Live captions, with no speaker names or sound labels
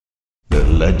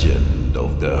legend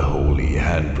of the Holy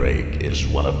Handbrake is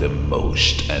one of the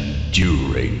most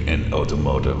enduring in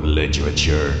automotive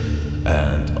literature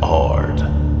and art.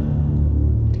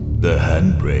 The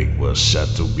Handbrake was said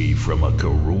to be from a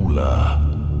Corolla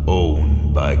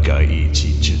owned by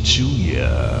Kaiichi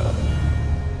Tsuchiya.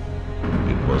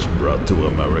 It was brought to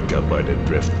America by the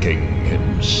Drift King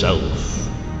himself,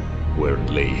 where it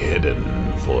lay hidden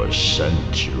for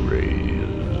centuries.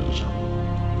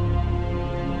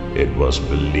 It was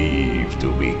believed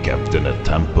to be kept in a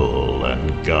temple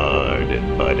and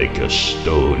guarded by the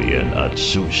custodian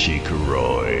Atsushi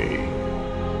Kuroi.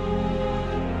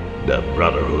 The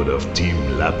Brotherhood of Team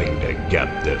Lapping the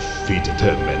Gap defeated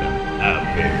him in an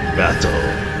epic battle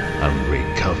and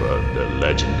recovered the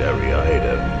legendary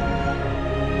item.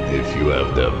 If you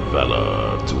have the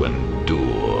valor to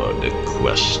endure the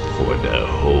quest for the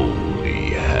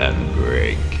Holy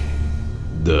Handbrake,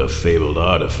 the fabled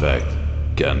artifact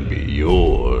can be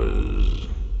yours.